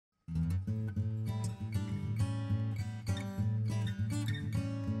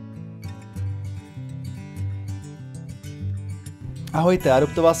Ahojte,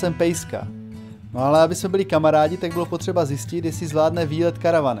 adoptoval jsem pejska. No ale aby jsme byli kamarádi, tak bylo potřeba zjistit, jestli zvládne výlet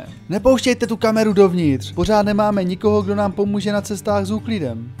karavanem. Nepouštějte tu kameru dovnitř, pořád nemáme nikoho, kdo nám pomůže na cestách s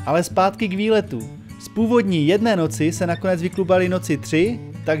úklidem. Ale zpátky k výletu. Z původní jedné noci se nakonec vyklubali noci 3,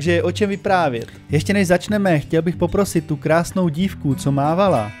 takže je o čem vyprávět. Ještě než začneme, chtěl bych poprosit tu krásnou dívku, co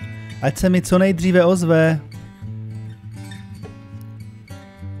mávala, ať se mi co nejdříve ozve.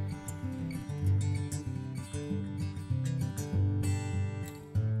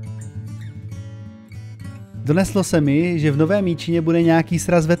 Doneslo se mi, že v Novém Jičíně bude nějaký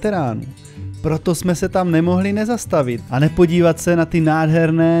sraz veteránů. Proto jsme se tam nemohli nezastavit a nepodívat se na ty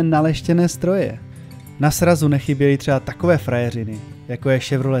nádherné naleštěné stroje. Na srazu nechyběly třeba takové frajeřiny, jako je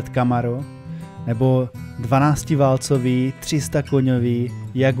Chevrolet Camaro, nebo 12válcový, 300 koňový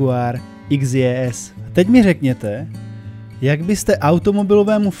Jaguar XJS. A teď mi řekněte, jak byste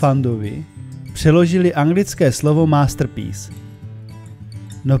automobilovému fandovi přeložili anglické slovo masterpiece?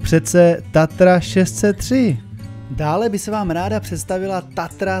 No přece Tatra 603. Dále by se vám ráda představila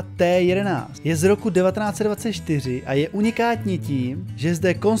Tatra T11. Je z roku 1924 a je unikátní tím, že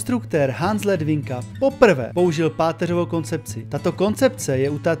zde konstruktér Hans Ledvinka poprvé použil páteřovou koncepci. Tato koncepce je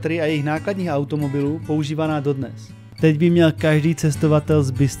u Tatry a jejich nákladních automobilů používaná dodnes. Teď by měl každý cestovatel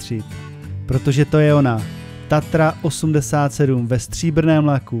zbystřit, protože to je ona. Tatra 87 ve stříbrném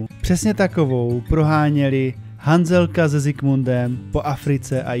laku. Přesně takovou proháněli Hanzelka se Zikmundem po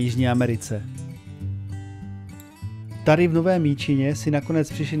Africe a Jižní Americe. Tady v Novém Jičíně si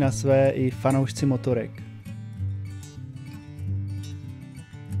nakonec přišli na své i fanoušci motorek.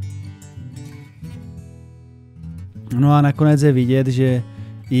 No a nakonec je vidět, že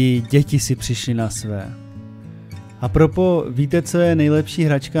i děti si přišli na své. A propo, víte, co je nejlepší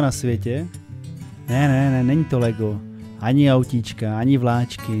hračka na světě? Ne, není to Lego. Ani autíčka, ani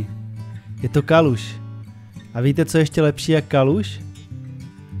vláčky. Je to kaluš. A víte, co je ještě lepší jak kaluš?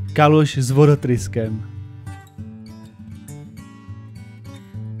 Kaluš s vodotryskem.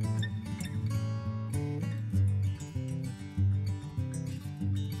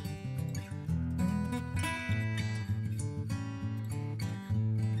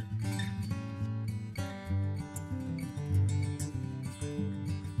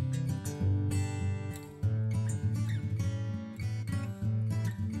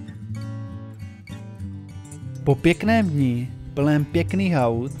 Po pěkném dni, plném pěkných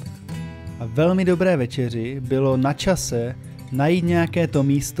aut a velmi dobré večeři bylo na čase najít nějaké to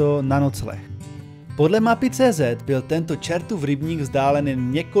místo na nocleh. Podle mapy CZ byl tento Certuv Rybník vzdálen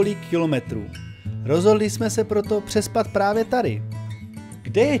jen několik kilometrů. Rozhodli jsme se proto přespat právě tady.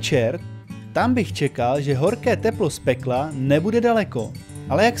 Kde je čert? Tam bych čekal, že horké teplo z pekla nebude daleko.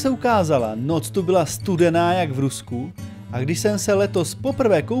 Ale jak se ukázala, noc tu byla studená jak v Rusku a když jsem se letos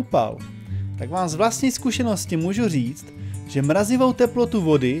poprvé koupal, tak vám z vlastní zkušenosti můžu říct, že mrazivou teplotu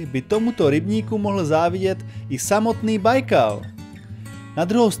vody by tomuto rybníku mohl závidět i samotný Bajkal. Na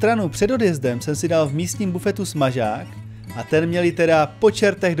druhou stranu před odjezdem jsem si dal v místním bufetu smažák a ten měli teda po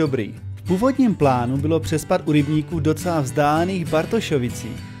čertech dobrý. V původním plánu bylo přespat u rybníků v docela vzdálených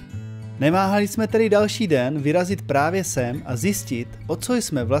Bartošovicích. Neváhali jsme tedy další den vyrazit právě sem a zjistit, o co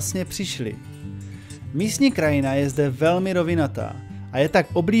jsme vlastně přišli. Místní krajina je zde velmi rovinatá a je tak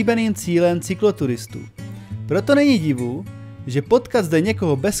oblíbeným cílem cykloturistů. Proto není divu, že potkat zde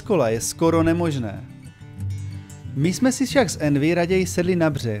někoho bez kola je skoro nemožné. My jsme si však s Envy raději sedli na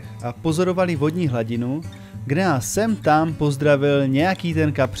břeh a pozorovali vodní hladinu, kde nás sem tam pozdravil nějaký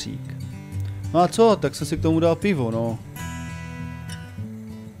ten kapřík. No a co, tak jsem si k tomu dal pivo, no.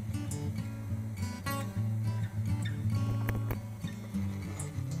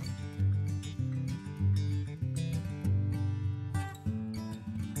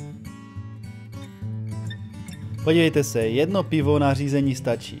 Podívejte se, jedno pivo na řízení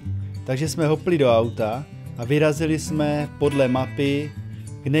stačí. Takže jsme hopli do auta a vyrazili jsme podle mapy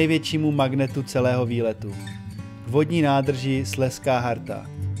k největšímu magnetu celého výletu. K vodní nádrži Slezká Harta.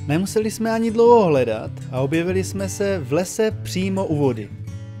 Nemuseli jsme ani dlouho hledat a objevili jsme se v lese přímo u vody.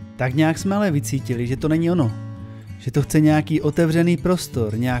 Tak nějak jsme ale vycítili, že to není ono. Že to chce nějaký otevřený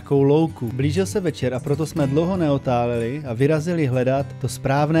prostor, nějakou louku. Blížil se večer a proto jsme dlouho neotáleli a vyrazili hledat to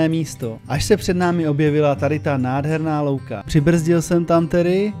správné místo. Až se před námi objevila tady ta nádherná louka. Přibrzdil jsem tam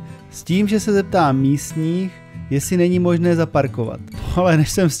tedy s tím, že se zeptám místních, jestli není možné zaparkovat. Ale než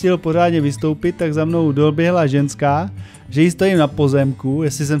jsem stihl pořádně vystoupit, tak za mnou doběhla ženská, že jí stojím na pozemku,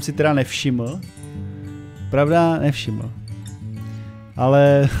 jestli jsem si teda nevšiml. Pravda, nevšiml.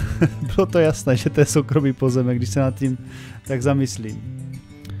 Ale bylo to jasné, že to je soukromý pozemek, když se nad tím tak zamyslím.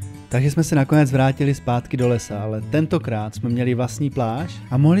 Takže jsme se nakonec vrátili zpátky do lesa, ale tentokrát jsme měli vlastní pláž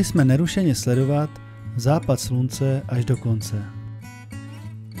a mohli jsme nerušeně sledovat západ slunce až do konce.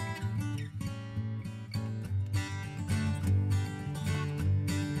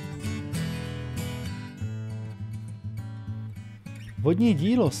 Vodní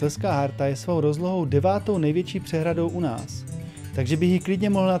dílo Slezská Harta je svou rozlohou 9. největší přehradou u nás, takže bych ji klidně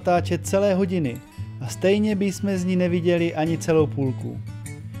mohl natáčet celé hodiny a stejně bychom z ní neviděli ani celou půlku.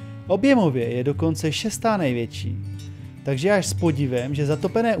 Objemově je dokonce 6. největší, takže až s podivem, že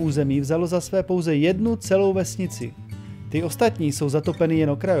zatopené území vzalo za své pouze jednu celou vesnici. Ty ostatní jsou zatopeny jen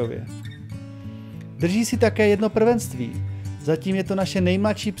okrajově. Drží si také jedno prvenství, zatím je to naše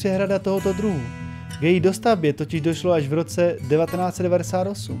nejmladší přehrada tohoto druhu. K její dostavbě totiž došlo až v roce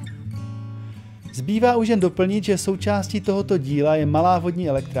 1998. Zbývá už jen doplnit, že součástí tohoto díla je malá vodní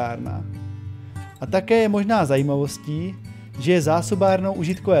elektrárna. A také je možná zajímavostí, že je zásobárnou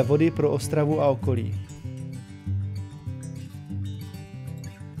užitkové vody pro Ostravu a okolí.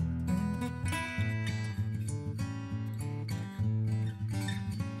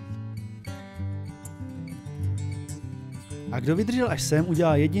 A kdo vydržel až sem,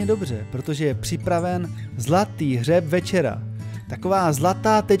 udělal jedině dobře, protože je připraven zlatý hřeb večera. Taková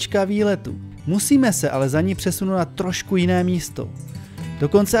zlatá tečka výletu. Musíme se ale za ní přesunout na trošku jiné místo.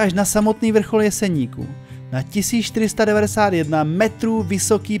 Dokonce až na samotný vrchol Jeseníku. Na 1491 metrů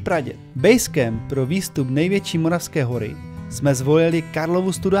vysoký Praděd. Basecamp pro výstup největší moravské hory jsme zvolili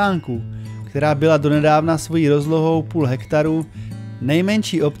Karlovu Studánku, která byla donedávna svojí rozlohou 0,5 hektaru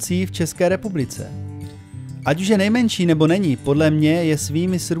nejmenší obcí v České republice. Ať už je nejmenší nebo není, podle mě je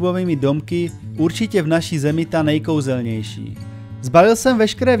svými srubovými domky určitě v naší zemi ta nejkouzelnější. Zbalil jsem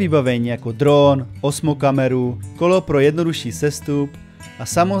veškeré vybavení jako dron, osmokameru, kolo pro jednodušší sestup a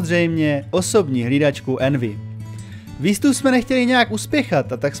samozřejmě osobní hlídačku Envy. Výstup jsme nechtěli nějak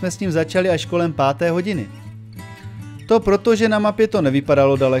uspěchat a tak jsme s ním začali až kolem 5. hodiny. To proto, že na mapě to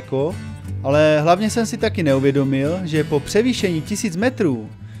nevypadalo daleko, ale hlavně jsem si taky neuvědomil, že po převýšení 1000 metrů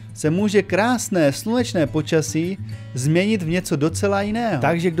se může krásné slunečné počasí změnit v něco docela jiného.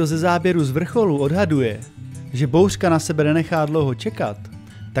 Takže kdo ze záběru z vrcholu odhaduje, že bouřka na sebe nenechá dlouho čekat,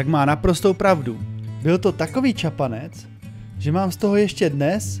 tak má naprostou pravdu. Byl to takový čapanec, že mám z toho ještě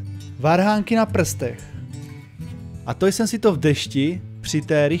dnes varhánky na prstech. A to jsem si to v dešti při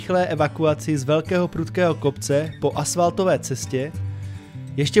té rychlé evakuaci z velkého prudkého kopce po asfaltové cestě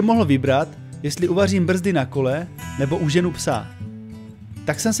ještě mohl vybrat, jestli uvařím brzdy na kole nebo uženu psa.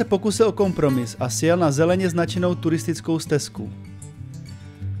 Tak jsem se pokusil o kompromis a sjel na zeleně značenou turistickou stezku.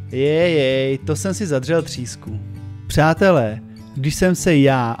 Jej, to jsem si zadřel třísku. Přátelé, když jsem se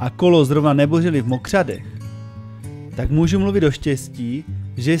já a kolo zrovna nebořili v mokřadech, tak můžu mluvit o štěstí,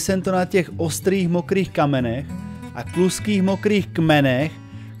 že jsem to na těch ostrých mokrých kamenech a kluských mokrých kmenech,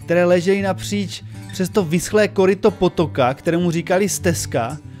 které ležely napříč přes to vyschlé koryto potoka, kterému říkali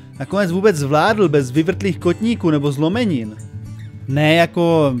stezka, nakonec vůbec zvládl bez vyvrtlých kotníků nebo zlomenin. Ne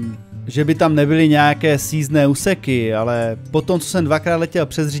jako, že by tam nebyly nějaké sízné úseky, ale potom, co jsem 2krát letěl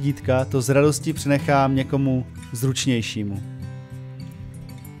přes řídítka, to z radostí přenechám někomu zručnějšímu.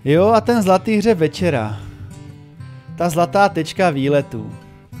 Jo, a ten zlatý hřeb večera. Ta zlatá tečka výletu.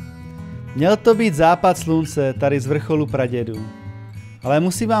 Měl to být západ slunce tady z vrcholu Pradědu. Ale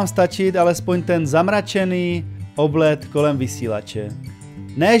musí vám stačit alespoň ten zamračený oblet kolem vysílače.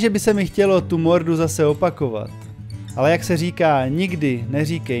 Ne, že by se mi chtělo tu mordu zase opakovat. Ale jak se říká, nikdy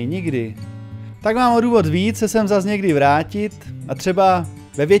neříkej nikdy. Tak mám o důvod víc se sem zas někdy vrátit a třeba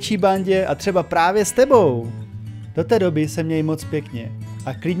ve větší bandě a třeba právě s tebou. Do té doby se měj moc pěkně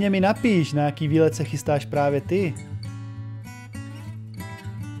a klidně mi napíš, na jaký výlet se chystáš právě ty.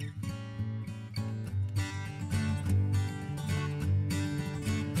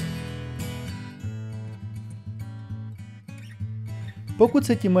 Pokud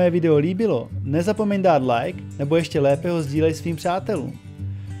se ti moje video líbilo, nezapomeň dát like, nebo ještě lépe ho sdílej svým přátelům.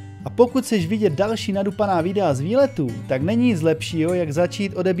 A pokud chceš vidět další nadupaná videa z výletů, tak není nic lepšího, jak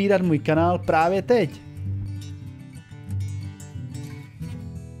začít odebírat můj kanál právě teď.